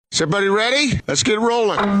Is everybody ready? Let's get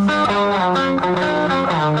rolling.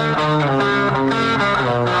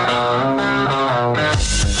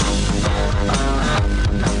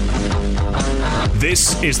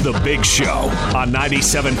 This is The Big Show on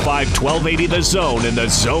 97.5 1280 The Zone and The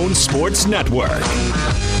Zone Sports Network.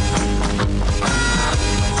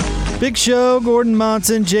 Big Show, Gordon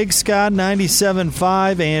Monson, Jake Scott,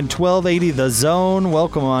 97.5 and 1280 The Zone.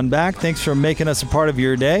 Welcome on back. Thanks for making us a part of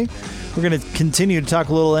your day. We're going to continue to talk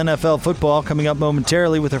a little NFL football coming up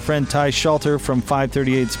momentarily with our friend Ty Schalter from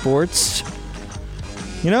 538 Sports.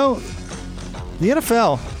 You know, the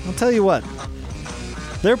NFL, I'll tell you what,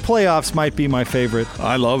 their playoffs might be my favorite.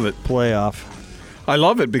 I love it. Playoff. I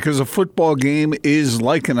love it because a football game is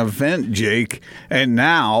like an event, Jake, and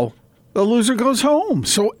now the loser goes home.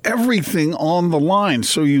 So everything on the line.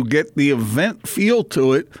 So you get the event feel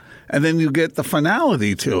to it, and then you get the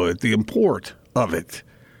finality to it, the import of it.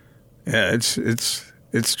 Yeah,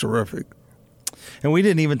 it's terrific. And we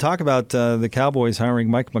didn't even talk about the Cowboys hiring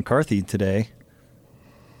Mike McCarthy today.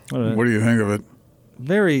 What do you think of it?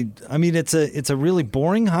 It's a really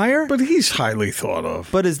boring hire. But he's highly thought of.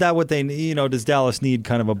 But is that what they need? Does Dallas need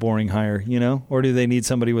kind of a boring hire, Or do they need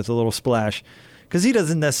somebody with a little splash? Because he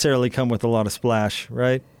doesn't necessarily come with a lot of splash,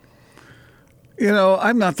 right?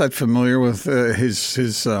 I'm not that familiar with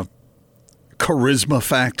his charisma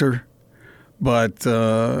factor. But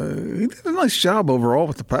he did a nice job overall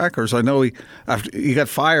with the Packers. I know he got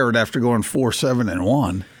fired after going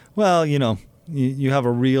 4-7-1. Well, you have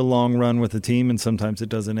a real long run with the team, and sometimes it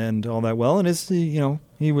doesn't end all that well. And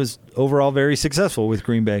he was overall very successful with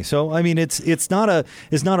Green Bay. So it's not a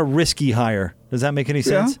risky hire. Does that make any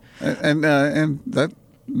sense? Yeah. And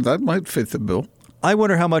that might fit the bill. I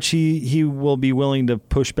wonder how much he will be willing to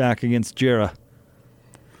push back against Jera.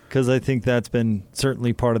 Because I think that's been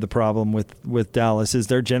certainly part of the problem with Dallas is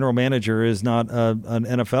their general manager is not an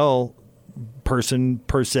NFL person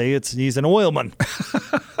per se. He's an oilman.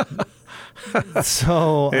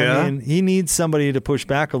 So, yeah. I mean, he needs somebody to push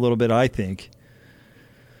back a little bit, I think.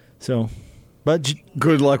 So, but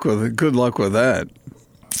good luck with it. Good luck with that.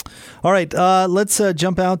 All right, let's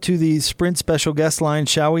jump out to the Sprint special guest line,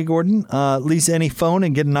 shall we, Gordon? Lease any phone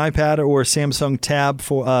and get an iPad or a Samsung Tab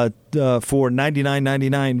for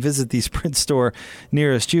 $99.99. Visit the Sprint store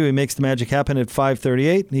nearest you. He makes the magic happen at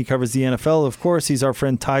 538. He covers the NFL, of course. He's our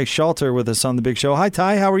friend Ty Schalter with us on The Big Show. Hi,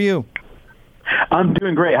 Ty. How are you? I'm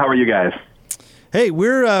doing great. How are you guys? Hey,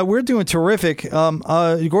 we're doing terrific.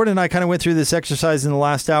 Gordon and I kind of went through this exercise in the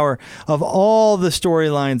last hour of all the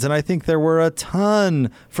storylines, and I think there were a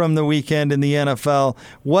ton from the weekend in the NFL.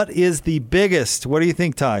 What is the biggest? What do you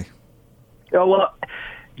think, Ty? Oh, well,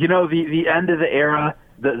 the end of the era,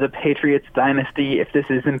 the Patriots dynasty, if this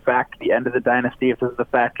is in fact the end of the dynasty, if this is in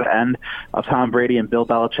fact the end of Tom Brady and Bill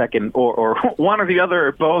Belichick or one or the other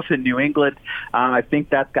or both in New England, I think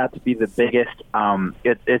that's got to be the biggest.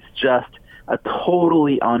 It's just a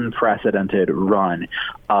totally unprecedented run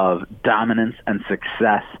of dominance and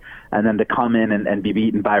success, and then to come in and be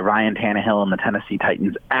beaten by Ryan Tannehill and the Tennessee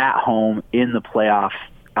Titans at home in the playoffs,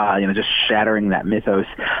 just shattering that mythos.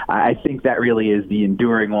 I think that really is the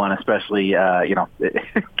enduring one, especially,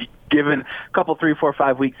 given a couple, 3, 4,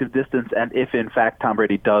 5 weeks of distance, and if, in fact, Tom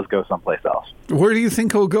Brady does go someplace else. Where do you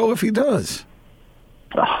think he'll go if he does?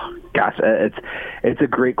 Oh, gosh, it's a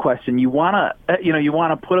great question. You want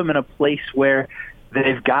to put them in a place where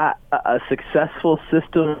they've got a successful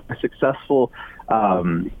system, a successful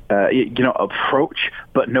approach,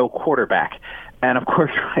 but no quarterback. And, of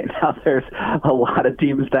course, right now there's a lot of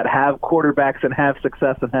teams that have quarterbacks and have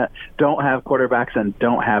success and don't have quarterbacks and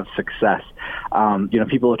don't have success.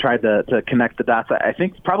 People have tried to connect the dots. I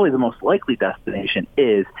think probably the most likely destination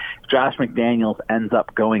is Josh McDaniels ends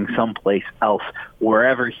up going someplace else.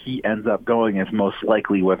 Wherever he ends up going is most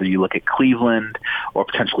likely, whether you look at Cleveland or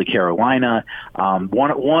potentially Carolina.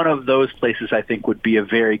 One of those places I think would be a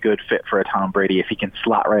very good fit for a Tom Brady if he can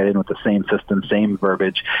slot right in with the same system, same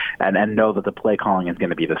verbiage, and know that the play calling is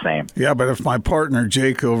going to be the same. Yeah, but if my partner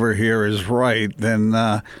Jake over here is right, then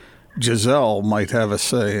Giselle might have a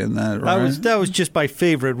say in that, right? That was just my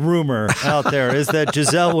favorite rumor out there, is that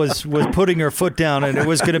Giselle was putting her foot down and it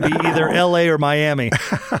was going to be either L.A. or Miami.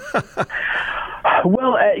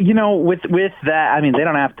 Well, with that, I mean, they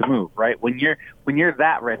don't have to move, right? When you're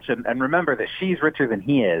that rich, and remember that she's richer than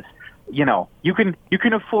he is, you can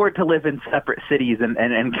afford to live in separate cities and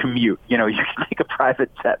commute. You can take a private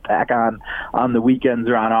jet back on the weekends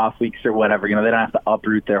or on off weeks or whatever. They don't have to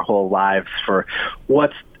uproot their whole lives for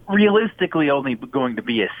what's realistically only going to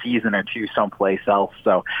be a season or two someplace else.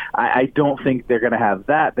 So I don't think they're going to have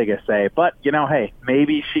that big a say. But, hey,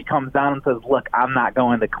 maybe she comes down and says, look, I'm not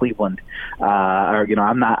going to Cleveland, or,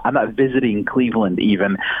 I'm not visiting Cleveland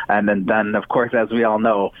even. And then, of course, as we all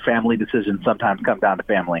know, family decisions sometimes come down to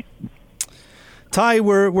family. Ty,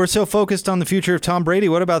 we're so focused on the future of Tom Brady.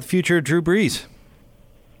 What about the future of Drew Brees?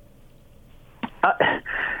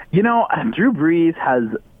 Drew Brees has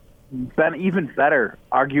been even better,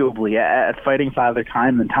 arguably, at fighting Father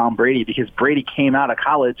Time than Tom Brady, because Brady came out of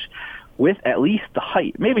college with at least the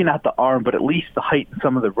height, maybe not the arm, but at least the height and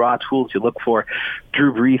some of the raw tools you look for.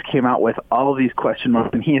 Drew Brees came out with all of these question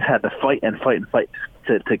marks, and he's had to fight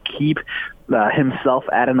to keep himself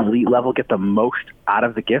at an elite level, get the most out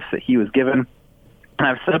of the gifts that he was given. And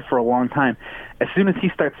I've said for a long time, as soon as he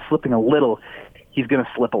starts slipping a little, he's going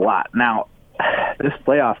to slip a lot. Now, this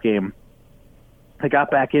playoff game, they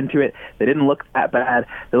got back into it. They didn't look that bad.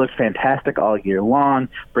 They looked fantastic all year long,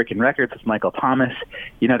 breaking records with Michael Thomas.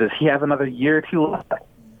 Does he have another year or two left?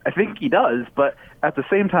 I think he does, but at the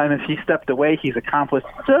same time, if he stepped away, he's accomplished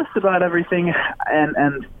just about everything.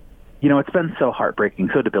 And it's been so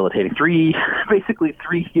heartbreaking, so debilitating. Basically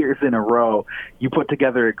 3 years in a row, you put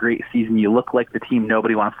together a great season. You look like the team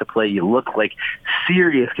nobody wants to play. You look like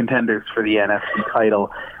serious contenders for the NFC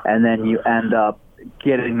title, and then you end up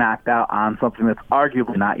getting knocked out on something that's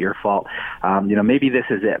arguably not your fault. Maybe this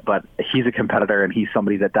is it, but he's a competitor, and he's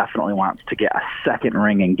somebody that definitely wants to get a second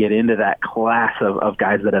ring and get into that class of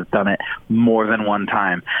guys that have done it more than one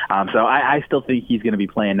time. So I still think he's going to be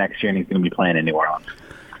playing next year, and he's going to be playing in New Orleans.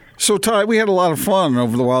 So, Ty, we had a lot of fun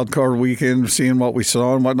over the wild card weekend, seeing what we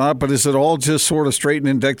saw and whatnot, but is it all just sort of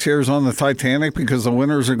straightening deck chairs on the Titanic because the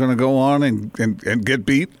winners are going to go on and get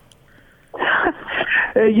beat?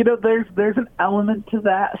 There's an element to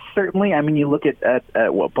that, certainly. I mean, you look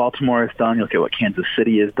at what Baltimore has done, you look at what Kansas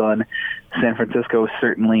City has done, San Francisco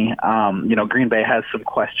certainly. Green Bay has some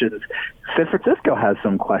questions. San Francisco has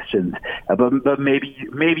some questions, but maybe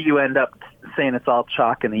you end up saying it's all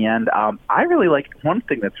chalk in the end. I really like one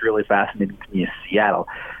thing that's really fascinating to me is Seattle.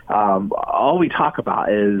 All we talk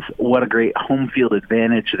about is what a great home field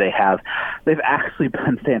advantage they have. They've actually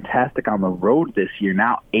been fantastic on the road this year,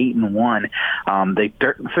 now 8-1. They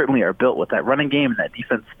certainly are built with that running game and that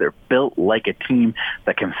defense. They're built like a team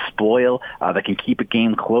that can spoil, that can keep a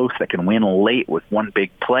game close, that can win late with one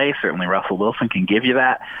big play. Certainly Russell Wilson can give you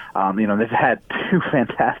that. They've had two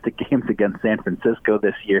fantastic games against San Francisco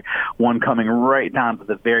this year, one coming right down to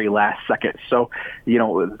the very last second. So,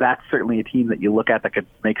 that's certainly a team that you look at that could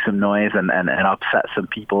make some noise and upset some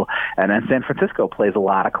people. And then San Francisco plays a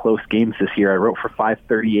lot of close games this year. I wrote for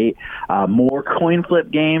 538 more coin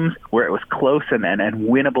flip games where it was close and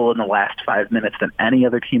winnable in the last 5 minutes than any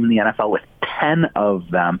other team in the NFL, with 10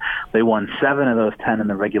 of them. They won 7 of those 10 in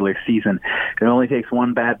the regular season. It only takes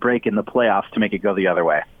one bad break in the playoffs to make it go the other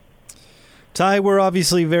way. Ty, we're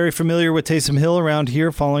obviously very familiar with Taysom Hill around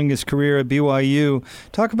here following his career at BYU.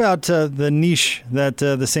 Talk about the niche that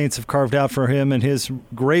the Saints have carved out for him and his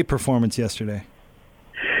great performance yesterday.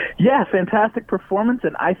 Yeah, fantastic performance,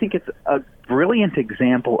 and I think it's a brilliant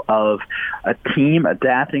example of a team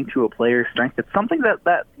adapting to a player's strength. It's something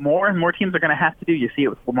that more and more teams are going to have to do. You see it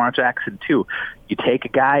with Lamar Jackson, too. You take a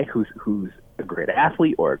guy who's a great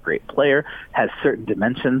athlete or a great player, has certain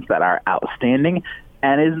dimensions that are outstanding,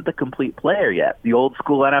 and isn't the complete player yet. The old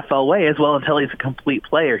school NFL way is, well, until he's a complete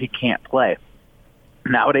player, he can't play.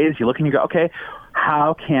 Nowadays, you look and you go, okay,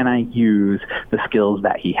 how can I use the skills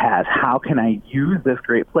that he has? How can I use this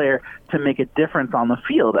great player to make a difference on the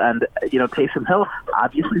field? And, Taysom Hill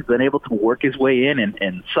obviously has been able to work his way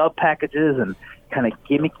in sub packages and kind of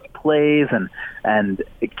gimmicky plays and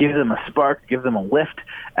it gives them a spark, gives them a lift.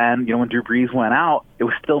 And, when Drew Brees went out, it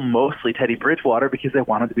was still mostly Teddy Bridgewater because they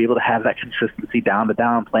wanted to be able to have that consistency down to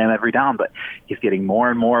down, play him every down. But he's getting more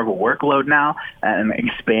and more of a workload now and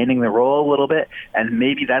expanding the role a little bit. And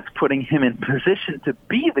maybe that's putting him in position to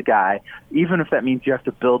be the guy, even if that means you have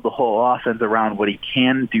to build the whole offense around what he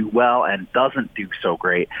can do well and doesn't do so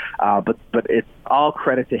great. But it's all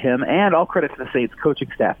credit to him and all credit to the Saints coaching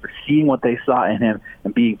staff for seeing what they saw in him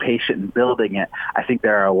and being patient and building it. I think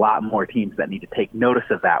there are a lot more teams that need to take notice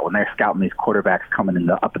of that when they're scouting these quarterbacks coming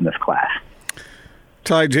up in this class.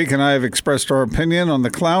 Ty, Jake, and I have expressed our opinion on the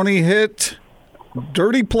Clowney hit.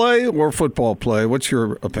 Dirty play or football play? What's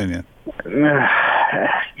your opinion?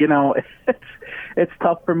 It's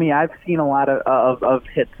tough for me. I've seen a lot of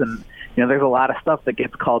hits, and there's a lot of stuff that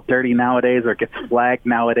gets called dirty nowadays or gets flagged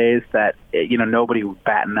nowadays that nobody would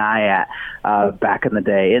bat an eye at back in the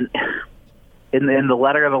day. And in the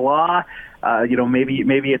letter of the law,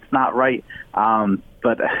 maybe it's not right.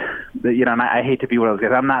 But and I hate to be one of those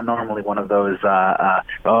guys. I'm not normally one of those, the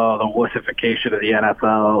wussification of the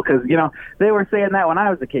NFL. Because, they were saying that when I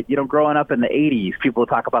was a kid, growing up in the 80s, people would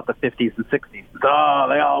talk about the 50s and 60s. Oh,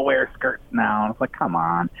 they all wear skirts now. And it's like, come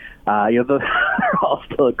on. They're all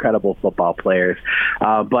still incredible football players.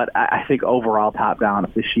 But I think overall top-down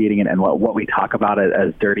officiating and what we talk about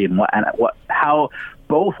as dirty and how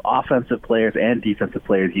both offensive players and defensive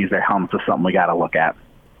players use their helmets is something we got to look at.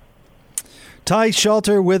 Ty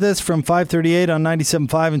Schalter with us from 538 on 97.5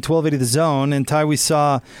 and 1280 The Zone. And Ty, we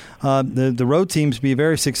saw the road teams be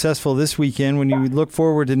very successful this weekend. When you look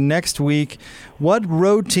forward to next week, what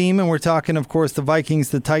road team, and we're talking, of course, the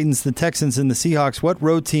Vikings, the Titans, the Texans, and the Seahawks, what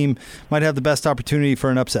road team might have the best opportunity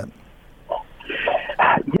for an upset?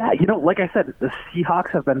 Yeah, like I said, the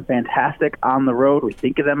Seahawks have been fantastic on the road. We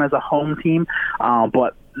think of them as a home team,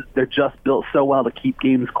 but they're just built so well to keep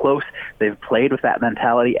games close. They've played with that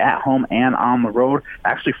mentality at home and on the road.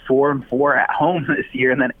 Actually 4-4 at home this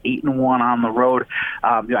year, and then 8-1 on the road.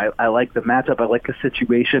 I like the matchup. I like the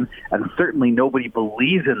situation, and certainly nobody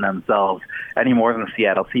believes in themselves any more than the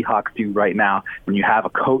Seattle Seahawks do right now. When you have a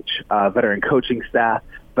coach, veteran coaching staff,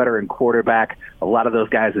 veteran quarterback, a lot of those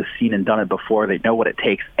guys have seen and done it before. They know what it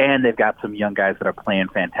takes, and they've got some young guys that are playing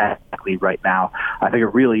fantastically right now. I think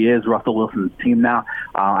it really is Russell Wilson's team now.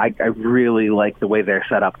 I really like the way they're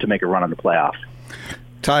set up to make a run in the playoffs.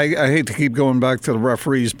 Ty, I hate to keep going back to the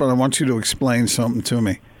referees, but I want you to explain something to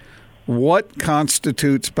me. What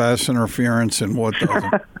constitutes pass interference and what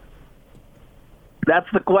doesn't? That's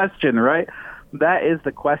the question, right? That is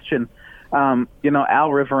the question. Al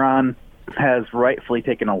Riveron has rightfully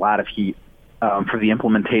taken a lot of heat for the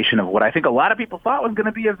implementation of what I think a lot of people thought was going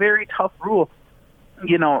to be a very tough rule.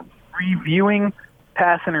 Reviewing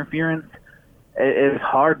pass interference is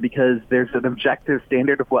hard because there's an objective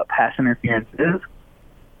standard of what pass interference is,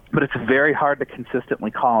 but it's very hard to consistently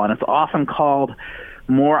call, and it's often called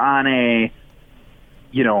more on a,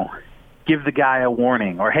 give the guy a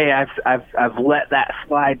warning, or hey, I've let that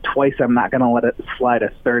slide twice, I'm not going to let it slide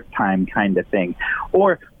a third time kind of thing,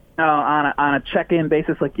 or on a check-in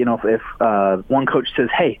basis, like if one coach says,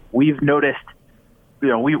 "Hey, we've noticed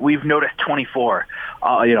 24,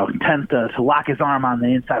 tends to lock his arm on the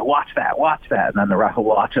inside. Watch that," and then the ref will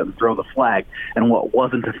watch it and throw the flag. And what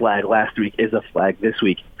wasn't a flag last week is a flag this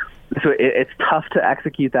week. So it's tough to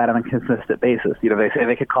execute that on a consistent basis. They say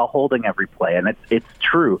they could call holding every play, and it's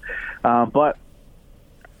true. But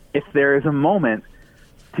if there is a moment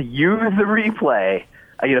to use the replay.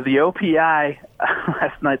 The OPI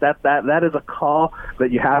last night, that is a call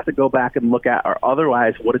that you have to go back and look at, or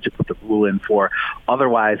otherwise, what did you put the rule in for?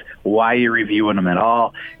 Otherwise, why are you reviewing them at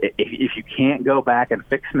all? If you can't go back and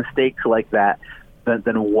fix mistakes like that,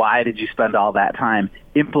 then why did you spend all that time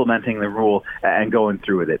implementing the rule and going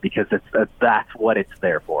through with it? Because that's what it's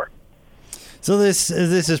there for. So this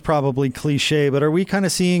is probably cliche, but are we kind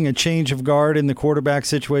of seeing a change of guard in the quarterback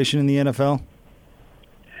situation in the NFL?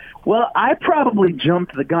 Well, I probably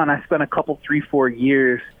jumped the gun. I spent a couple, 3-4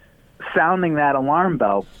 years sounding that alarm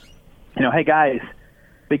bell. Hey guys,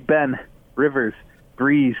 Big Ben, Rivers,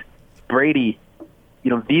 Breeze, Brady,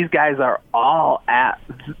 these guys are all at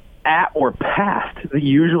or past the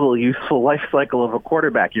usual useful life cycle of a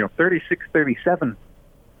quarterback. 36, 37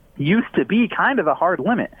 used to be kind of a hard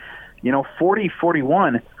limit. 40,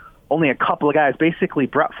 41. Only a couple of guys, basically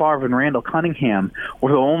Brett Favre and Randall Cunningham,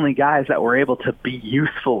 were the only guys that were able to be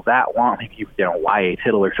useful that long. Maybe Y.A.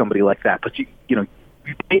 Tittle or somebody like that. But you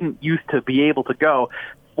didn't used to be able to go.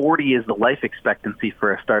 40 is the life expectancy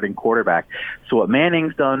for a starting quarterback. So what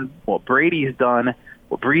Manning's done, what Brady's done,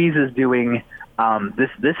 what Breeze is doing, this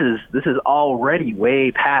is already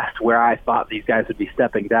way past where I thought these guys would be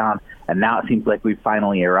stepping down. And now it seems like we've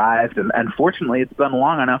finally arrived. And fortunately, it's been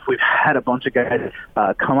long enough. We've had a bunch of guys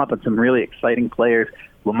come up and some really exciting players.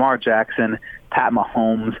 Lamar Jackson, Pat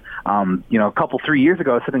Mahomes. A couple, 3 years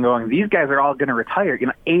ago, I was sitting going, these guys are all going to retire.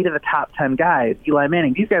 8 of the top 10 guys, Eli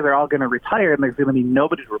Manning, these guys are all going to retire, and there's going to be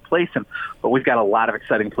nobody to replace him. But we've got a lot of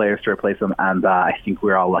exciting players to replace them, and I think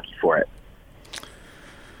we're all lucky for it.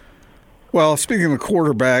 Well, speaking of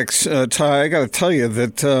quarterbacks, Ty, I got to tell you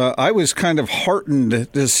that I was kind of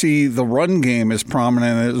heartened to see the run game as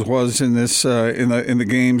prominent as it was in this in the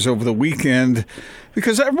games over the weekend,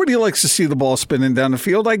 because everybody likes to see the ball spinning down the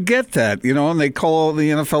field. I get that, and they call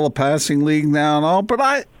the NFL a passing league now and all, but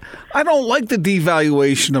I don't like the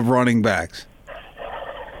devaluation of running backs.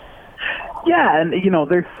 Yeah, and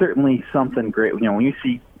there's certainly something great. When you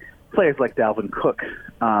see players like Dalvin Cook,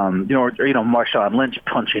 or Marshawn Lynch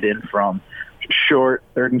punch it in from short,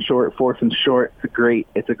 third and short, fourth and short.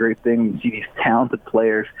 It's a great thing. You see these talented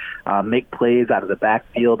players make plays out of the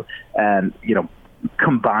backfield and,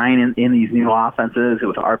 combine in these new offenses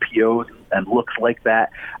with RPOs and looks like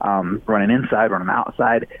that, running inside, running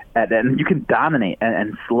outside, and you can dominate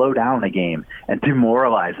and slow down the game and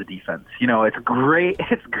demoralize the defense. It's great.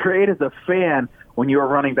 It's great as a fan when your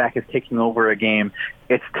running back is taking over a game.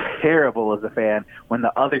 It's terrible as a fan when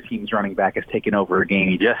the other team's running back is taking over a game.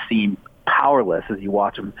 You just seem powerless as you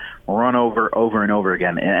watch them run over and over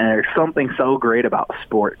again. And there's something so great about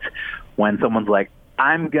sports when someone's like,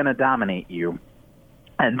 I'm going to dominate you.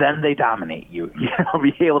 And then they dominate you.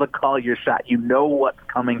 Be able to call your shot. You know what's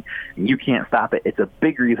coming, and you can't stop it. It's a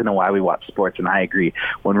big reason why we watch sports, and I agree.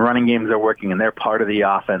 When running games are working and they're part of the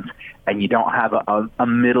offense, and you don't have a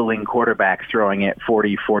middling quarterback throwing it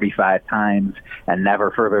 40, 45 times and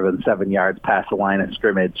never further than 7 yards past the line of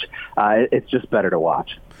scrimmage, it's just better to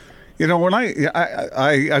watch. When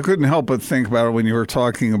I couldn't help but think about it when you were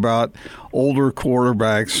talking about older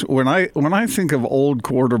quarterbacks. When I think of old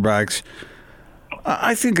quarterbacks,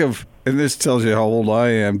 I think of, and this tells you how old I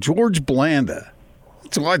am, George Blanda.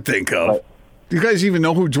 That's what I think of. Do you guys even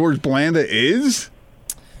know who George Blanda is?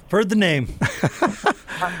 Heard the name.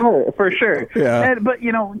 For sure. Yeah. But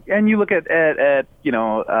and you look at the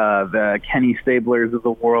Kenny Stablers of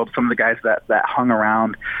the world, some of the guys that hung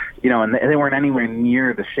around, and they weren't anywhere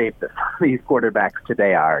near the shape that these quarterbacks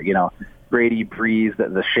today are. Brady, Breeze,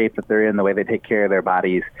 the shape that they're in, the way they take care of their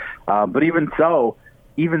bodies. But even so,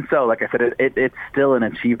 like I said, it's still an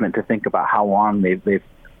achievement to think about how long they've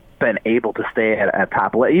been able to stay at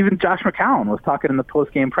top level. Even Josh McCown was talking in the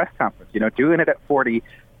post-game press conference, doing it at 40 is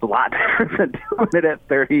a lot different than doing it at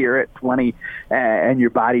 30 or at 20, and your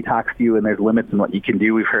body talks to you, and there's limits in what you can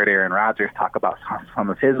do. We've heard Aaron Rodgers talk about some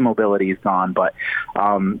of his mobility is gone, but,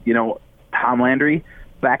 Tom Landry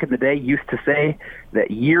back in the day used to say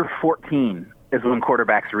that year 14 is when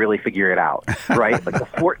quarterbacks really figure it out, right? Like the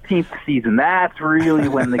 14th season, that's really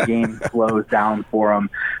when the game slows down for them.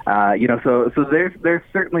 So there's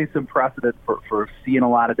certainly some precedent for seeing a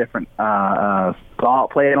lot of different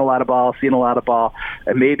playing a lot of ball, seeing a lot of ball,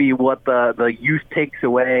 and maybe what the youth takes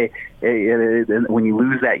away when you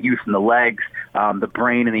lose that youth in the legs, the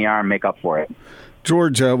brain and the arm make up for it.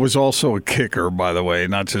 George was also a kicker, by the way,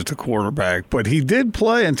 not just a quarterback, but he did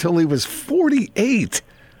play until he was 48.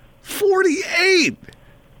 48!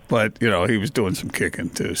 But, he was doing some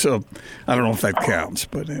kicking, too. So, I don't know if that counts,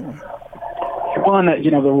 but anyway. Well,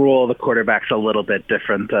 the rule of the quarterback's a little bit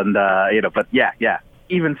different, and, but yeah.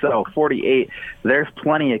 Even so, 48, there's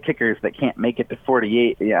plenty of kickers that can't make it to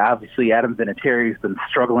 48. Yeah, obviously, Adam Vinatieri's been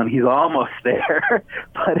struggling. He's almost there.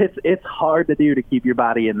 But it's hard to do to keep your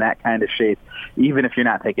body in that kind of shape, even if you're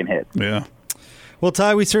not taking hits. Yeah. Well,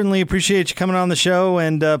 Ty, we certainly appreciate you coming on the show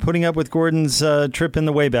and putting up with Gordon's trip in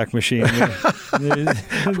the Wayback Machine.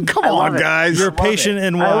 Come on, guys. You're patient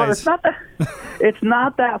and wise. It's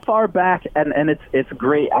not that far back, and it's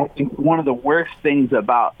great. I think one of the worst things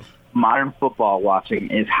about modern football watching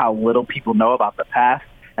is how little people know about the past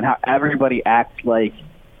and how everybody acts like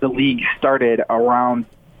the league started around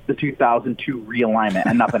the 2002 realignment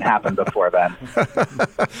and nothing happened before then.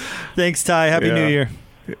 Thanks, Ty. Happy New Year.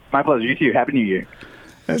 My pleasure. You too. Happy New Year.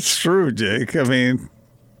 That's true, Jake. I mean,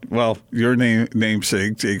 your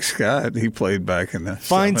namesake, Jake Scott, he played back in the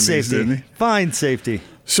Fine 70s, safety. didn't he? Fine safety.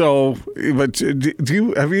 So, but have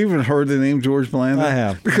you even heard the name George Blanda? I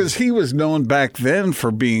have. Because he was known back then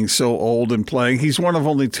for being so old and playing. He's one of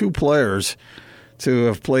only two players to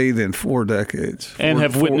have played in 4 decades. And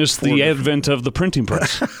have witnessed the advent of the printing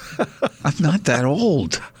press. I'm not that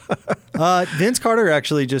old. Vince Carter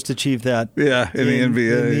actually just achieved that. Yeah, in the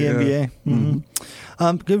NBA. In the NBA.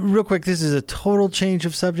 Mm-hmm. Real quick, this is a total change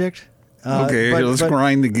of subject. Let's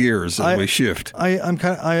grind the gears as we shift.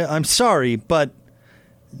 I'm sorry, but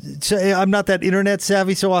I'm not that internet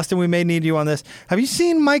savvy, so Austin, we may need you on this. Have you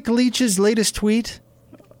seen Mike Leach's latest tweet?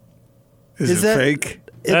 Is it fake?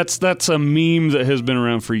 That's a meme that has been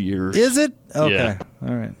around for years. Is it? Okay. Yeah.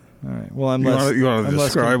 All right. Well, you want to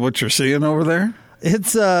describe what you're seeing over there?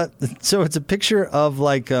 It's it's a picture of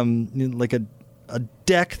like a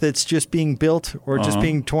deck that's just being built or just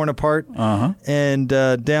being torn apart, and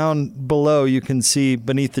down below you can see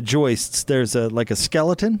beneath the joists there's a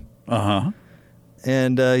skeleton.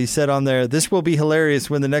 And he said on there, "This will be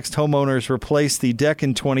hilarious when the next homeowners replace the deck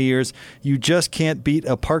in 20 years. You just can't beat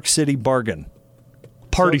a Park City bargain."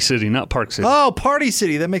 Party City, not Park City. Oh, Party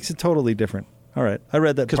City. That makes it totally different. All right, I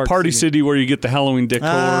read that. Because Party City, where you get the Halloween decor.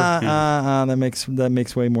 That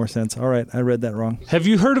makes way more sense. All right, I read that wrong. Have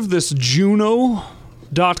you heard of this Juno.com?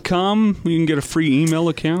 You can get a free email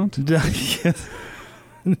account.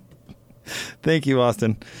 Thank you,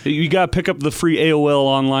 Austin. You got to pick up the free AOL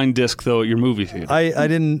online disc, though, at your movie theater. I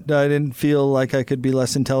didn't feel like I could be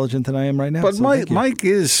less intelligent than I am right now. But so Mike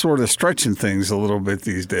is sort of stretching things a little bit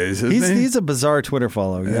these days, isn't he? He's a bizarre Twitter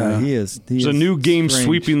follow. Yeah, he is. There's a new game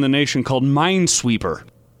sweeping the nation called Minesweeper.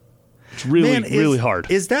 It's really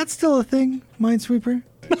hard. Is that still a thing, Minesweeper?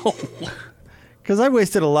 No. Because I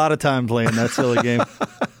wasted a lot of time playing that silly game.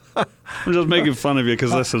 I'm just making fun of you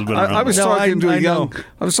because this has been around. I was talking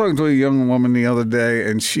to a young woman the other day,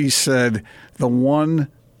 and she said the one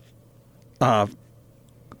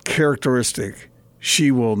characteristic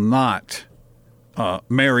she will not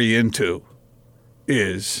marry into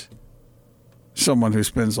is someone who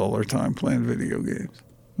spends all their time playing video games.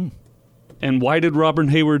 And why did Robert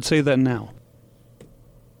Hayward say that now?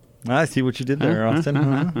 I see what you did there, Austin.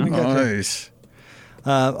 Nice.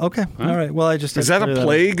 Okay. All right. Well, is that a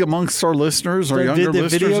plague amongst our listeners, our younger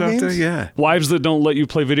listeners out there? Yeah. Wives that don't let you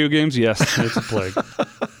play video games? Yes, it's a plague.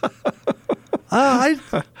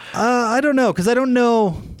 I don't know, because I don't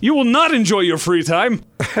know. You will not enjoy your free time.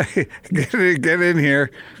 Get in here.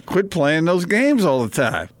 Quit playing those games all the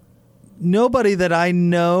time. Nobody that I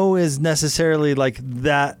know is necessarily like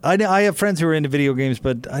that. I have friends who are into video games,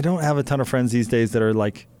 but I don't have a ton of friends these days that are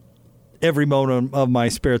like every moment of my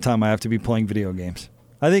spare time I have to be playing video games.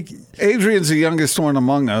 I think Adrian's the youngest one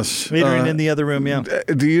among us. Adrian in the other room, yeah.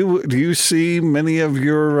 Do you see many of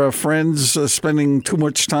your friends spending too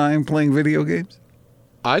much time playing video games?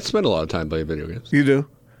 I spend a lot of time playing video games. You do?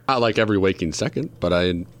 Not like every waking second, but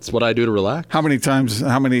it's what I do to relax. How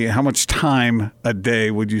much time a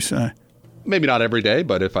day would you say? Maybe not every day,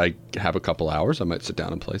 but if I have a couple hours, I might sit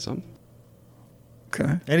down and play some.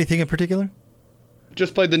 Okay. Anything in particular?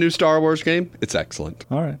 Just played the new Star Wars game. It's excellent.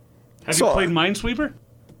 All right. Have you played Minesweeper?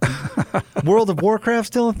 World of Warcraft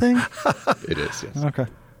still a thing? It is, yes. Okay.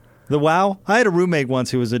 The WoW? I had a roommate once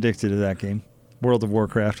who was addicted to that game, World of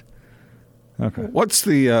Warcraft. Okay. What's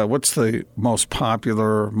the most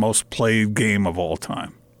popular, most played game of all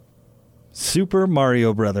time? Super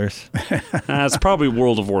Mario Brothers. It's probably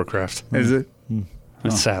World of Warcraft. Is it?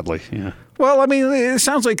 Sadly, yeah. Well, I mean, it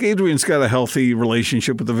sounds like Adrian's got a healthy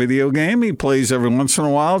relationship with the video game. He plays every once in a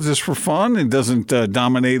while just for fun and doesn't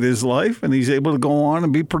dominate his life, and he's able to go on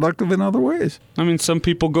and be productive in other ways. I mean, some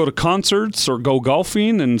people go to concerts or go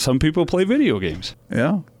golfing, and some people play video games.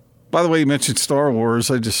 Yeah. By the way, you mentioned Star Wars.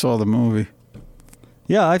 I just saw the movie.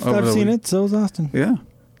 Yeah, I've seen it. So is Austin. Yeah.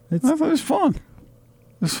 I thought it was fun.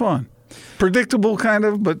 It was fun. Predictable, kind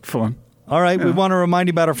of, but fun. All right, we want to remind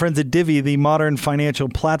you about our friends at Divvy, the modern financial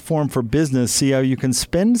platform for business. See how you can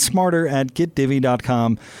spend smarter at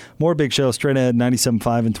getdivvy.com. More Big Show straight ahead,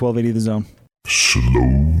 97.5 and 1280 The Zone.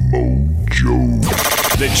 Slow-Mo Joe.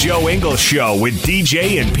 The Joe Ingles Show with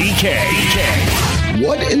DJ and PK.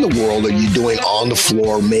 What in the world are you doing on the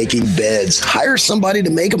floor making beds? Hire somebody to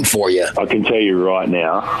make them for you. I can tell you right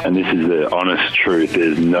now, and this is the honest truth,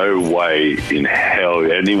 there's no way in hell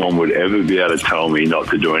anyone would ever be able to tell me not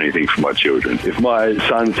to do anything for my children. If my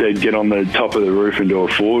son said get on the top of the roof and do a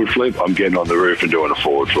forward flip, I'm getting on the roof and doing a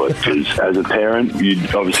forward flip. Because as a parent, you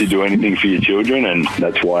obviously do anything for your children, and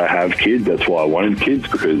that's why I have kids. That's why I wanted kids,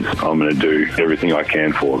 because I'm going to do everything I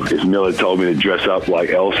can for them. If Miller told me to dress up like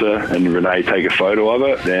Elsa and Renee take a photo of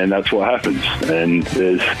it, then that's what happens. And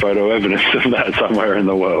there's photo evidence of that somewhere in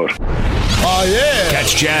the world. Oh, yeah.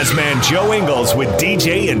 Catch Jazzman Joe Ingles with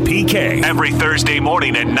DJ and PK every Thursday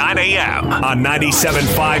morning at 9 a.m. on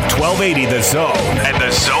 97.5 1280 The Zone and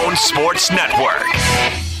The Zone Sports Network.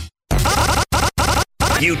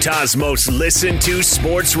 Utah's most listened to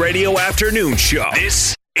sports radio afternoon show.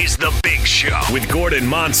 This is The Big Show with Gordon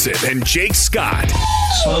Monson and Jake Scott.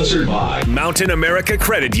 Sponsored by Mountain America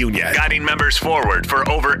Credit Union, guiding members forward for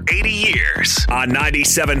over 80 years on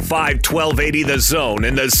 97.5 1280 The Zone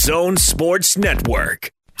and The Zone Sports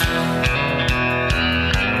Network.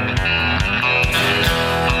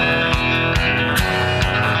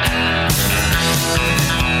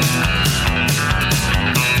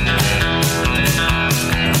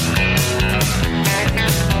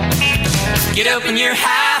 Get up in your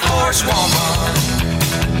high horse, woman.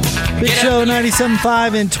 Big Show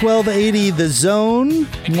 97.5 and 1280 The Zone.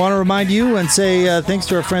 Want to remind you and say thanks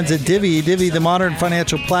to our friends at Divvy. Divvy, the modern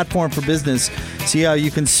financial platform for business. See how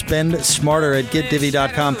you can spend smarter at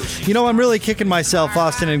getdivvy.com. You know, I'm really kicking myself,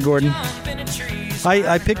 Austin and Gordon.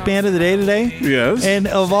 I picked Band of the Day today. Yes. And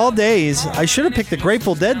of all days, I should have picked the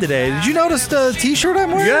Grateful Dead today. Did you notice the T-shirt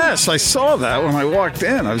I'm wearing? Yes, I saw that when I walked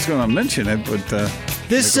in. I was going to mention it, but...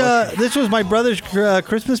 This was my brother's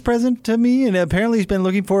Christmas present to me, and apparently he's been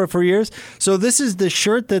looking for it for years. So this is the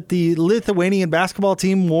shirt that the Lithuanian basketball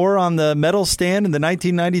team wore on the medal stand in the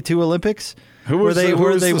 1992 Olympics. Who was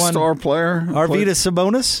the star player? Arvydas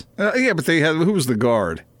Sabonis? Yeah, but who was the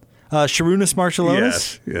guard? Sharunas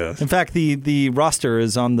Marciulionis? Yes. In fact, the roster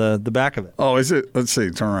is on the back of it. Oh, is it? Let's see.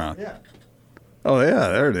 Turn around. Yeah. Oh, yeah,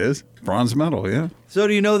 there it is. Bronze medal, yeah. So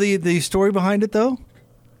do you know the story behind it, though?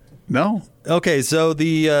 No. Okay, so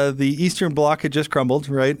the Eastern Bloc had just crumbled,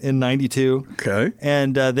 right, in 92. Okay.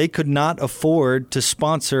 And they could not afford to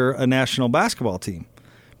sponsor a national basketball team.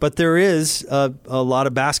 But there is a lot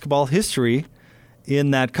of basketball history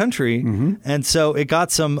in that country. Mm-hmm. And so it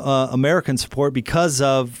got some American support because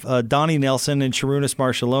of Donnie Nelson and Sharunas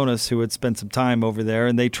Marciulionis, who had spent some time over there,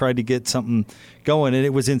 and they tried to get something going. And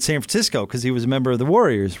it was in San Francisco because he was a member of the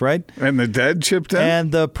Warriors, right? And the Dead chipped in?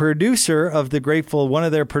 And the producer of The Grateful, one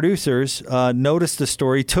of their producers, noticed the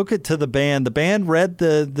story, took it to the band. The band read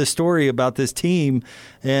the story about this team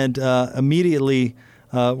and immediately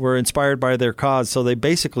were inspired by their cause. So they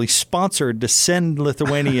basically sponsored to send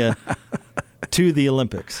Lithuania to the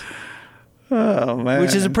Olympics. Oh, man.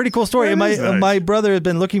 Which is a pretty cool story. And my brother had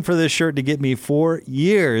been looking for this shirt to get me for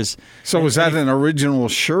years. So was that an original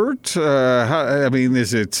shirt?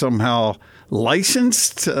 Is it somehow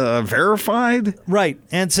licensed, verified? Right.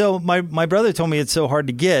 And so my brother told me it's so hard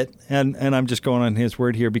to get, and I'm just going on his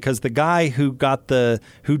word here, because the guy who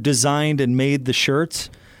designed and made the shirts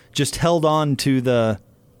just held on to the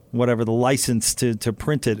license to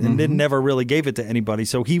print it, and then never really gave it to anybody.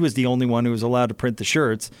 So he was the only one who was allowed to print the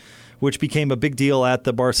shirts, which became a big deal at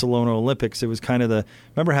the Barcelona Olympics. It was kind of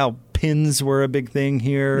remember how pins were a big thing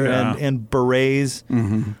here, and berets.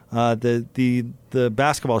 The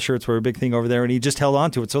basketball shirts were a big thing over there, and he just held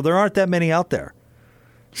on to it. So there aren't that many out there.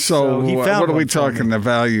 So he found what are we talking the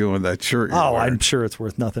value of that shirt? I'm sure it's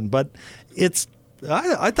worth nothing, but it's.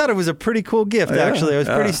 I thought it was a pretty cool gift, actually. I was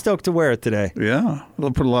pretty stoked to wear it today. Yeah.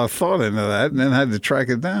 We'll put a lot of thought into that and then had to track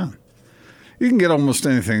it down. You can get almost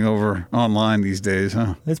anything over online these days,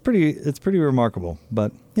 huh? It's pretty remarkable.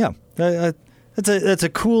 But, yeah, that's a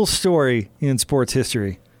cool story in sports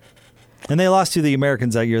history. And they lost to the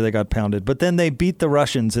Americans that year. They got pounded. But then they beat the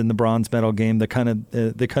Russians in the bronze medal game, the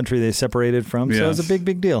country they separated from. Yes. So it was a big,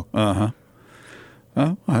 big deal. Uh-huh.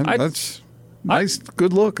 That's... Nice,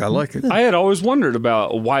 good look. I like it. I had always wondered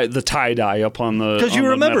about why the tie-dye up on the because you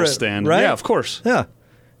remember it, stand. Right? Yeah, of course. Yeah,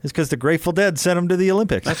 it's because the Grateful Dead sent them to the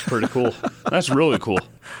Olympics. That's pretty cool. That's really cool.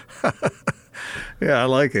 Yeah, I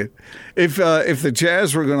like it. If the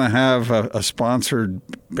Jazz were going to have a sponsoring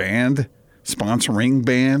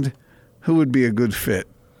band, who would be a good fit?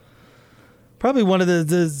 Probably one of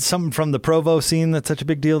the something from the Provo scene that's such a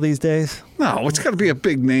big deal these days. No, it's got to be a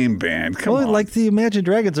big name band. Come on. Like the Imagine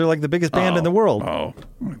Dragons are like the biggest band in the world. Oh,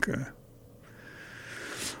 okay.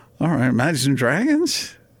 All right, Imagine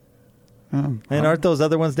Dragons? And aren't those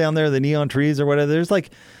other ones down there, the Neon Trees or whatever? There's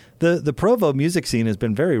like the Provo music scene has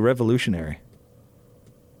been very revolutionary.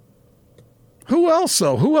 Who else,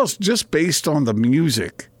 though? Who else just based on the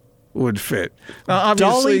music would fit?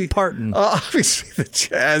 Dolly Parton. Obviously, the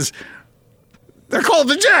Jazz... They're called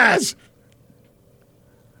the Jazz.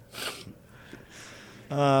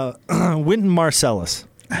 Wynton Marsalis.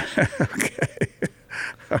 Okay.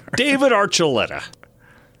 Right. David Archuleta.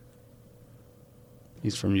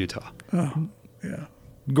 He's from Utah. Oh, yeah.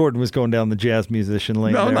 Gordon was going down the jazz musician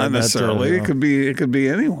lane. No, there, not necessarily. It could be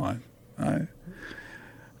anyone. I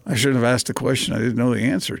shouldn't have asked a question I didn't know the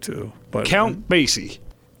answer to. But Count Basie.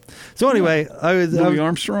 So anyway, Louis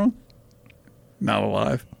Armstrong, not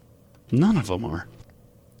alive. None of them are.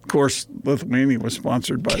 Of course, Lithuania was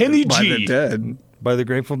sponsored by Kenny by the Dead. By the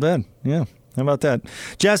Grateful Dead. Yeah. How about that?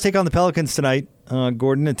 Jazz take on the Pelicans tonight.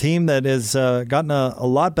 Gordon, a team that has gotten a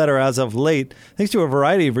lot better as of late, thanks to a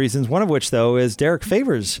variety of reasons, one of which, though, is Derrick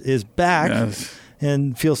Favors is back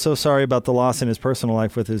and feels so sorry about the loss in his personal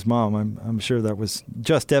life with his mom. I'm sure that was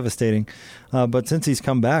just devastating. But since he's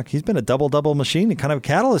come back, he's been a double-double machine and kind of a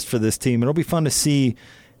catalyst for this team. It'll be fun to see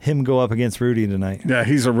him go up against Rudy tonight. Yeah,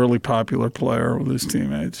 he's a really popular player with his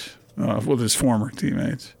teammates, with his former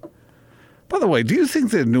teammates. By the way, do you think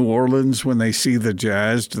that New Orleans, when they see the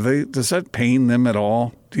Jazz, does that pain them at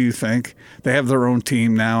all? Do you think? They have their own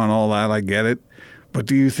team now and all that, I get it. But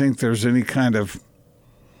do you think there's any kind of,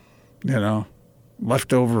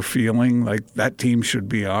 leftover feeling like that team should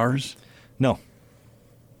be ours? No.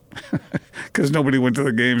 Because nobody went to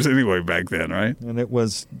the games anyway back then, right? And it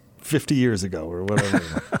was 50 years ago or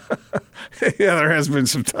whatever. Yeah, there has been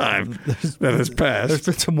some time that has passed. There's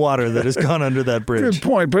been some water that has gone under that bridge. Good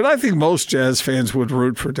point. But I think most Jazz fans would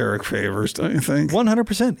root for Derrick Favors, don't you think?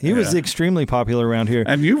 100%. He was extremely popular around here.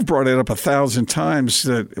 And you've brought it up 1,000 times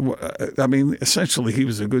that, essentially he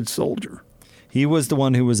was a good soldier. He was the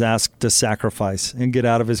one who was asked to sacrifice and get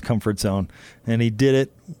out of his comfort zone, and he did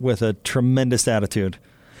it with a tremendous attitude.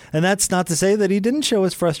 And that's not to say that he didn't show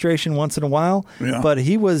his frustration once in a while, but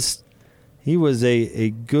he was a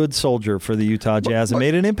good soldier for the Utah Jazz and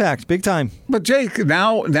made an impact big time. But Jake,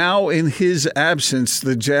 now in his absence,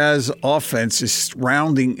 the Jazz offense is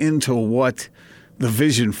rounding into what the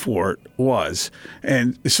vision for it was,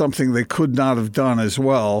 and something they could not have done as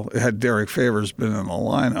well had Derrick Favors been in the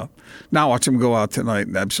lineup. Now watch him go out tonight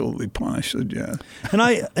and absolutely punish the Jazz. And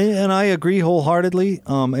I agree wholeheartedly.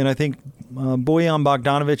 And I think Bojan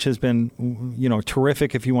Bogdanovic has been,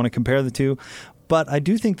 terrific if you want to compare the two. But I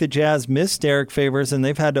do think the Jazz missed Derrick Favors, and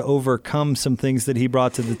they've had to overcome some things that he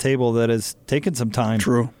brought to the table that has taken some time.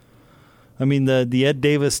 True. I mean, the Ed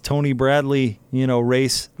Davis, Tony Bradley,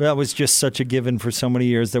 race, that was just such a given for so many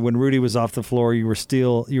years that when Rudy was off the floor, you were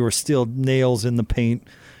still nails in the paint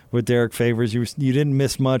with Derrick Favors. You didn't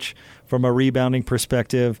miss much from a rebounding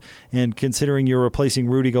perspective, and considering you're replacing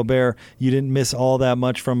Rudy Gobert, you didn't miss all that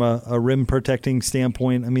much from a rim protecting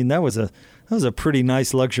standpoint. I mean, that was a pretty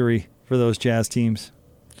nice luxury for those Jazz teams.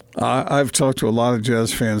 I've talked to a lot of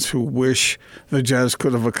Jazz fans who wish the Jazz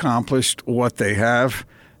could have accomplished what they have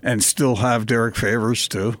and still have Derrick Favors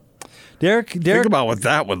too. Derrick, think about what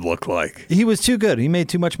that would look like. He was too good. He made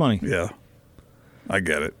too much money. Yeah, I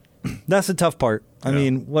get it. That's the tough part. I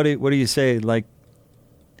mean, what do you say? Like,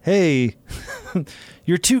 hey,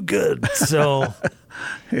 you're too good. So,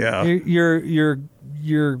 yeah,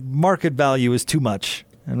 your market value is too much,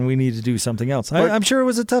 and we need to do something else. I'm sure it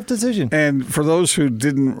was a tough decision. And for those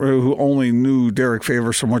who only knew Derrick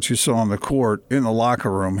Favors from what you saw on the court, in the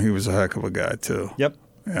locker room, he was a heck of a guy too. Yep.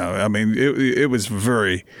 Yeah, I mean, it was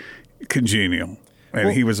very congenial,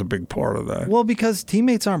 and he was a big part of that. Well, because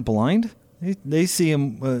teammates aren't blind. They see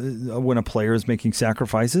him when a player is making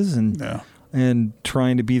sacrifices and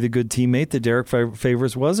trying to be the good teammate that Derrick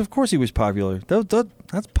Favors was. Of course he was popular.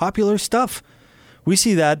 That's popular stuff. We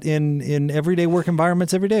see that in everyday work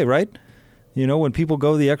environments every day, right? When people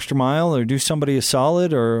go the extra mile or do somebody a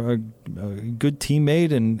solid or a good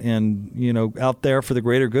teammate and out there for the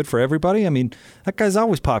greater good for everybody, I mean, that guy's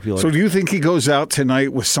always popular. So do you think he goes out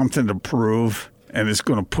tonight with something to prove and is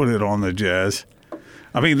going to put it on the Jazz?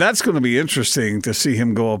 I mean, that's going to be interesting to see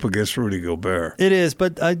him go up against Rudy Gobert. It is,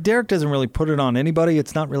 but Derrick doesn't really put it on anybody.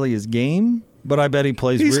 It's not really his game, but I bet he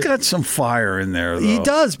plays. He's got some fire in there, though. He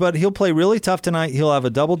does, but he'll play really tough tonight. He'll have a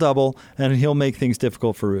double-double, and he'll make things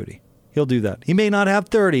difficult for Rudy. He'll do that. He may not have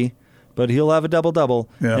 30, but he'll have a double-double,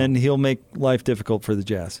 and he'll make life difficult for the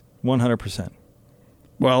Jazz, 100%.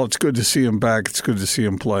 Well, it's good to see him back. It's good to see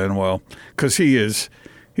him playing well because he's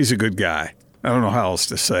a good guy. I don't know how else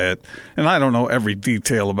to say it. And I don't know every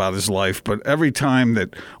detail about his life, but every time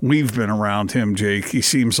that we've been around him, Jake, he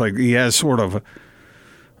seems like he has sort of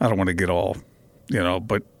I don't want to get all,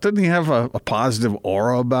 but doesn't he have a positive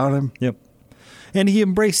aura about him? Yep. And he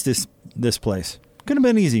embraced this place. Could have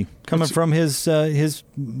been easy coming from his he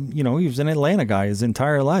was an Atlanta guy his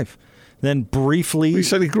entire life. Then briefly, he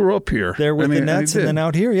said he grew up here there with the Nets and then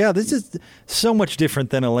out here. Yeah, this is so much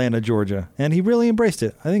different than Atlanta, Georgia, and he really embraced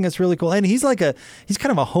it. I think that's really cool. And he's kind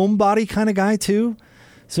of a homebody kind of guy too.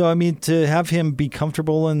 So I mean, to have him be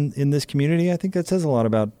comfortable in this community, I think that says a lot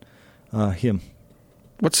about him.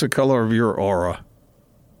 What's the color of your aura?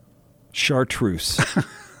 Chartreuse.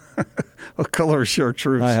 What color is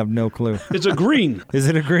chartreuse? I have no clue. It's a green. Is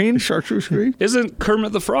it a green? Chartreuse green? Isn't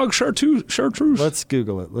Kermit the Frog chartreuse? Let's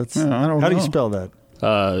Google it. I don't know. How do you spell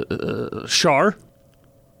that? Char.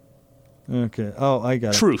 Okay. Oh, I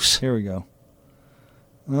got Truce. Here we go.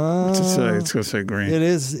 What's it say? It's going to say green. It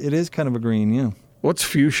is kind of a green, yeah. What's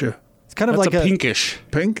fuchsia? It's kind of That's like a pinkish.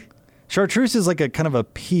 Pink? Chartreuse is like a kind of a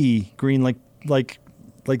pea green, like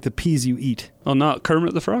the peas you eat. Oh, not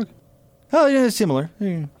Kermit the Frog? Oh, yeah, it's similar.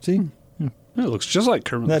 See? It looks just like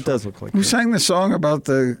Kermit the Frog. That does look like Who sang the song about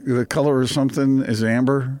the color of something is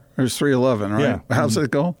amber? There's 311, right? Yeah. How's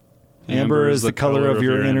it go? Amber is the color of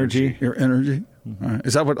your energy. Your energy? Mm-hmm. All right.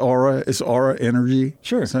 Is that what aura is? Aura energy?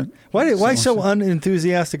 Sure. Why so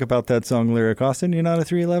unenthusiastic about that song lyric, Austin? You're not a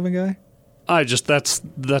 311 guy? That's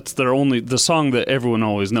the song that everyone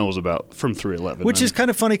always knows about from 311. Which is kind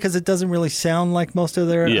of funny because it doesn't really sound like most of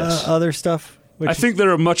their other stuff. I think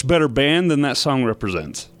they're a much better band than that song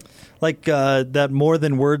represents. Like that More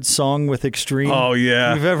Than Words song with Extreme. Oh,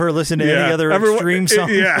 yeah. You've ever listened to any other Extreme song?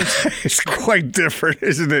 Yeah, it's quite different,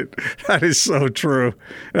 isn't it? That is so true.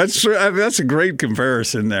 That's true. I mean, that's a great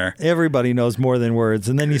comparison there. Everybody knows More Than Words,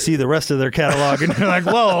 and then you see the rest of their catalog, and you're like,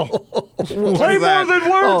 whoa. Play more than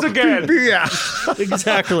words again. Yeah.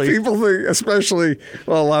 Exactly. People think, especially,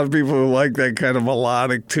 a lot of people who like that kind of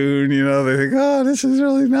melodic tune, they think, oh, this is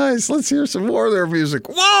really nice. Let's hear some more of their music.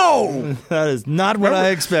 Whoa! That is not what I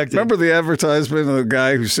expected. Remember the advertisement of the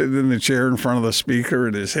guy who's sitting in the chair in front of the speaker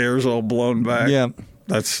and his hair's all blown back? Yeah.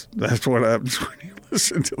 That's what happens when you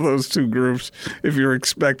listen to those two groups if you're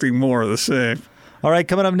expecting more of the same. All right,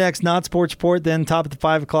 coming up next, Not Sports Report, then top of the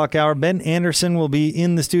 5 o'clock hour. Ben Anderson will be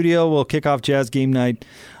in the studio. We'll kick off Jazz Game Night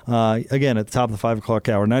again at the top of the 5 o'clock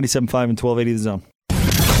hour. 97.5 and 1280 The Zone.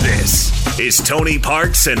 This is Tony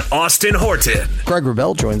Parks and Austin Horton. Greg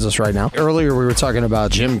Wrubell joins us right now. Earlier we were talking about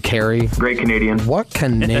Jim Carrey. Great Canadian. What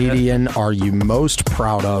Canadian are you most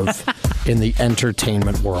proud of in the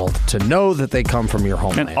entertainment world to know that they come from your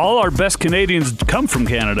homeland? And all our best Canadians come from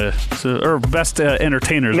Canada, or best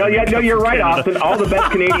entertainers. No, you're right, Austin. All the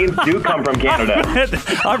best Canadians do come from Canada.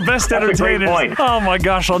 Our best That's entertainers. A great point. Oh my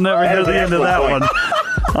gosh, I'll never hear the end of that one.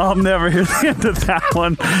 I'll never hear the end of that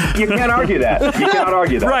one. You can't argue that. You cannot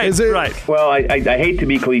argue that. Right. Well, I hate to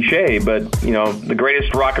be cliche, but, the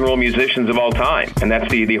greatest rock and roll musicians of all time, and that's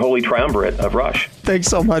the holy triumvirate of Rush. Thanks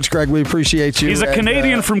so much, Greg. We appreciate you. He's a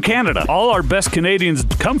Canadian from Canada. All our best Canadians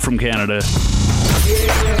come from Canada.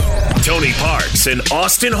 Tony Parks and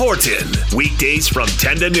Austin Horton. Weekdays from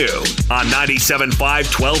 10 to noon on 97.5,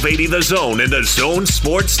 1280 The Zone and The Zone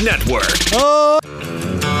Sports Network.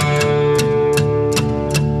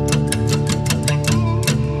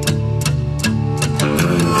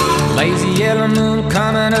 Lazy yellow moon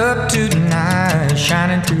coming up tonight,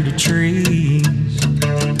 shining through the trees.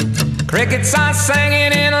 Crickets are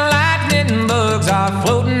singing and lightning bugs are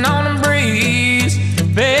floating on the breeze.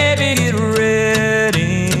 Baby, get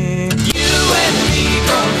ready. You and me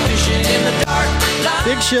going fishing in the dark.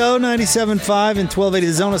 Big Show, 97.5 and 1280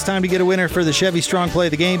 The Zone. It's time to get a winner for the Chevy Strong Play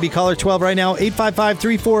of the Game. Be caller 12 right now,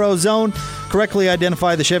 855-340-ZONE. Correctly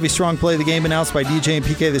identify the Chevy Strong Play of the Game announced by DJ and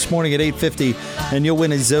PK this morning at 8:50, and you'll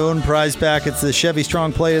win a Zone prize pack. It's the Chevy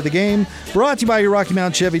Strong Play of the Game, brought to you by your Rocky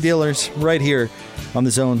Mountain Chevy dealers right here on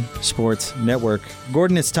the Zone Sports Network.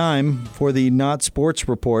 Gordon, it's time for the Not Sports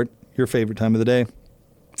Report, your favorite time of the day.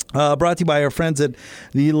 Brought to you by our friends at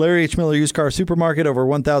the Larry H. Miller Used Car Supermarket. Over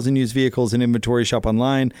 1,000 used vehicles in inventory. Shop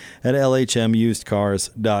online at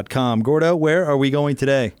lhmusedcars.com. Gordo, where are we going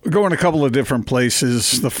today? We're going a couple of different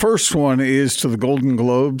places. The first one is to the Golden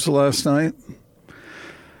Globes last night.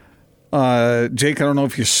 Jake, I don't know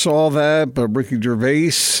if you saw that, but Ricky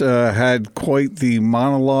Gervais had quite the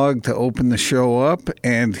monologue to open the show up,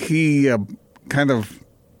 and he kind of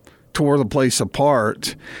tore the place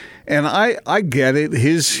apart. And I get it.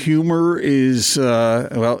 His humor is,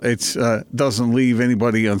 it's doesn't leave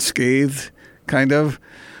anybody unscathed, kind of.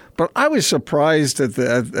 But I was surprised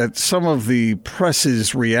at some of the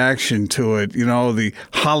press's reaction to it. The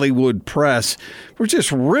Hollywood press were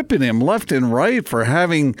just ripping him left and right for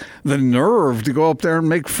having the nerve to go up there and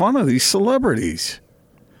make fun of these celebrities.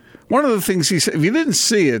 One of the things he said, if you didn't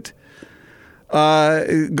see it,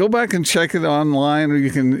 go back and check it online, or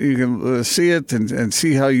you can see it and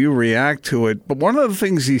see how you react to it. But one of the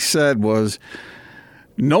things he said was,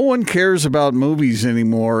 no one cares about movies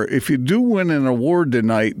anymore. If you do win an award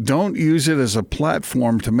tonight, don't use it as a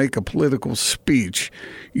platform to make a political speech.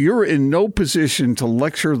 You're in no position to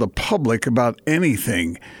lecture the public about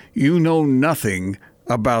anything. You know nothing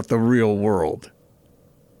about the real world.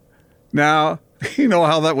 Now, you know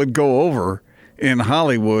how that would go over in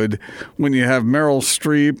Hollywood when you have Meryl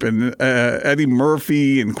Streep and Eddie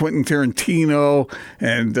Murphy and Quentin Tarantino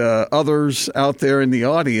and others out there in the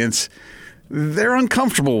audience. They're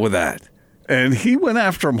uncomfortable with that. And he went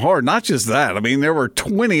after them hard. Not just that. I mean, there were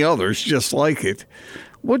 20 others just like it.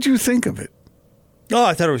 What'd you think of it? Oh,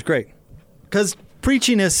 I thought it was great. Because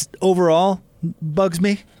preachiness overall bugs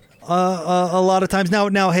me a lot of times.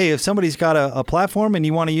 Now, hey, if somebody's got a platform and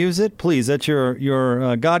you want to use it, please, that's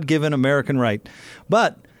your God-given American right.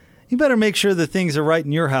 But you better make sure that things are right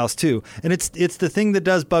in your house, too. And it's the thing that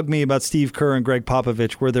does bug me about Steve Kerr and Greg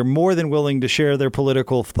Popovich, where they're more than willing to share their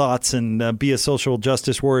political thoughts and be a social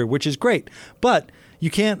justice warrior, which is great. But you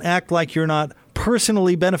can't act like you're not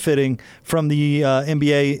personally benefiting from the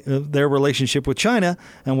NBA, their relationship with China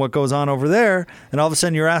and what goes on over there. And all of a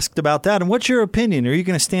sudden you're asked about that. And what's your opinion? Are you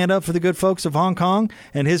going to stand up for the good folks of Hong Kong?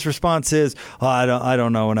 And his response is, I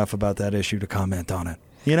don't know enough about that issue to comment on it.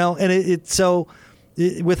 And it's so...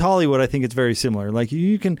 With Hollywood, I think it's very similar. Like,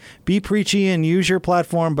 you can be preachy and use your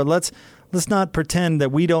platform, but let's not pretend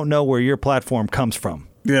that we don't know where your platform comes from.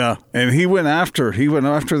 Yeah, and he went after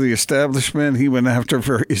the establishment. He went after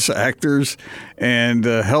various actors and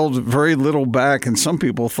held very little back. And some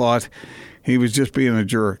people thought he was just being a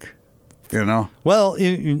jerk. you know? Well,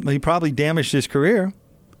 he probably damaged his career.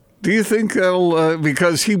 Do you think that'll,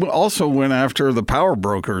 because he also went after the power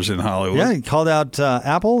brokers in Hollywood? Yeah, he called out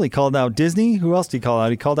Apple. He called out Disney. Who else did he call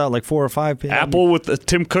out? He called out like 4 or 5 people. Apple with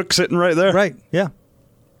Tim Cook sitting right there. Right, yeah.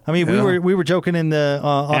 I mean, we were joking in the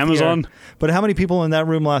off Amazon. the air, but how many people in that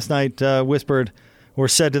room last night whispered or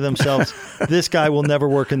said to themselves, this guy will never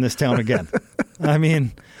work in this town again? I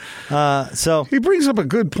mean... So he brings up a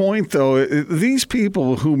good point, though. These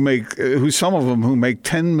people some of them make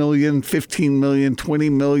 $10 million, $15 million,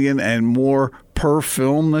 $20 million and more per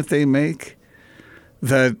film that they make,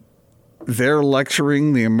 that they're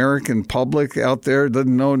lecturing the American public out there,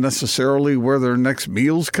 doesn't know necessarily where their next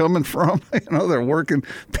meal's coming from. They're working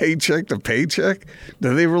paycheck to paycheck.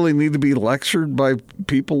 Do they really need to be lectured by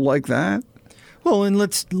people like that? Well, and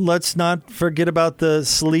let's not forget about the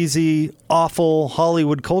sleazy, awful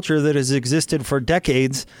Hollywood culture that has existed for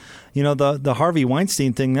decades. The Harvey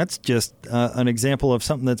Weinstein thing, that's just an example of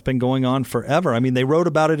something that's been going on forever. I mean, they wrote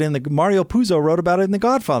about it Mario Puzo wrote about it in The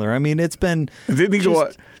Godfather. I mean, it's been... Didn't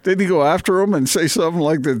he go after him and say something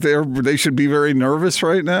like that they should be very nervous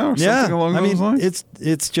right now? Or something along those lines?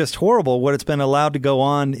 It's just horrible what it's been allowed to go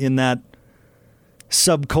on in that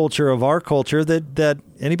subculture of our culture that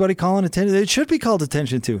anybody calling attention, it should be called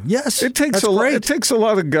attention to. Yes, it takes a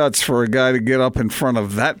lot of guts for a guy to get up in front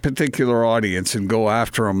of that particular audience and go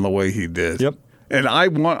after him the way he did. Yep. And I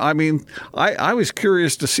was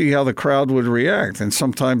curious to see how the crowd would react, and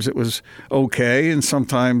sometimes it was okay, and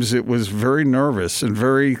sometimes it was very nervous and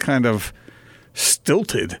very kind of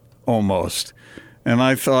stilted almost. And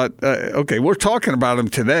I thought, okay, we're talking about him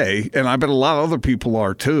today, and I bet a lot of other people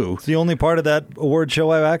are too. It's the only part of that award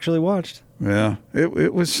show I actually watched. Yeah,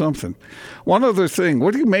 it was something. One other thing,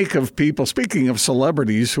 what do you make of people, speaking of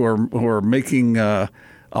celebrities who are making a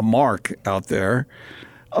mark out there?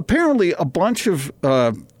 Apparently a bunch of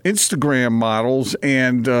Instagram models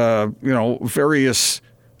and various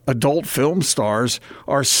adult film stars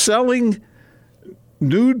are selling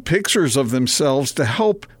nude pictures of themselves to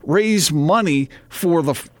help raise money for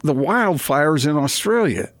the wildfires in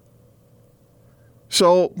Australia.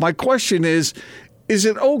 So my question is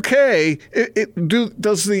it okay?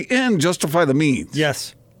 Does the end justify the means?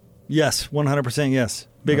 Yes, 100% yes.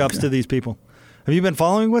 Big ups to these people. Have you been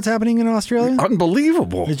following what's happening in Australia?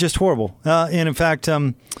 Unbelievable. It's just horrible. And in fact,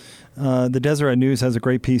 the Deseret News has a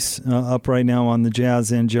great piece up right now on the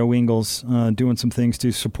Jazz and Joe Ingles doing some things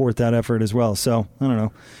to support that effort as well. So, I don't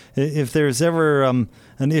know. If there's ever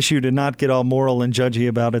an issue to not get all moral and judgy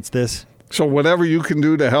about, it's this. So whatever you can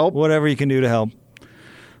do to help? Whatever you can do to help.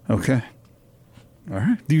 Okay. All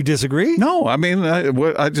right. Do you disagree? No, I mean,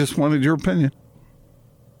 I just wanted your opinion.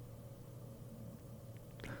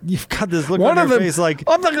 You've got this look on your face like...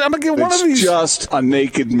 I'm going to get one of these... just a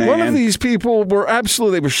naked man. One of these people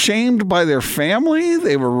they were shamed by their family.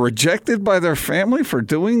 They were rejected by their family for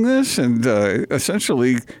doing this and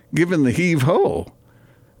essentially given the heave-ho.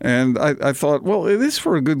 And I thought, well, it is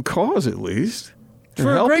for a good cause at least.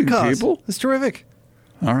 For a great cause. People. It's terrific.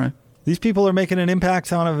 All right. These people are making an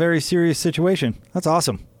impact on a very serious situation. That's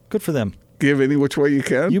awesome. Good for them. Give any which way you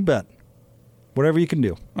can? You bet. Whatever you can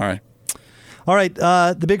do. All the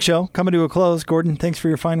right. big show coming to a close. Gordon, thanks for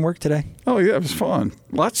your fine work today. Oh, yeah, it was fun.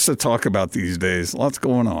 Lots to talk about these days. Lots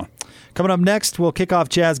going on. Coming up next, we'll kick off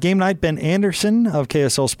Jazz Game Night. Ben Anderson of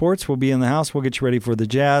KSL Sports will be in the house. We'll get you ready for the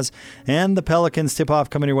Jazz and the Pelicans tip-off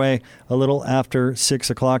coming your way a little after 6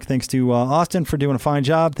 o'clock. Thanks to Austin for doing a fine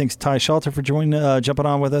job. Thanks to Ty Schalter for jumping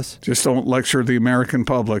on with us. Just don't lecture the American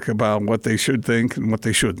public about what they should think and what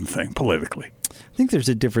they shouldn't think politically. I think there's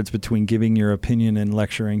a difference between giving your opinion and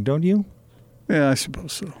lecturing, don't you? Yeah, I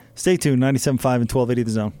suppose so. Stay tuned. 97.5 and 1280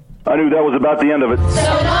 The Zone. I knew that was about the end of it. So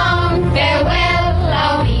long, farewell,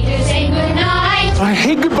 I'll be to say goodnight. I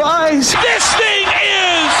hate goodbyes. This thing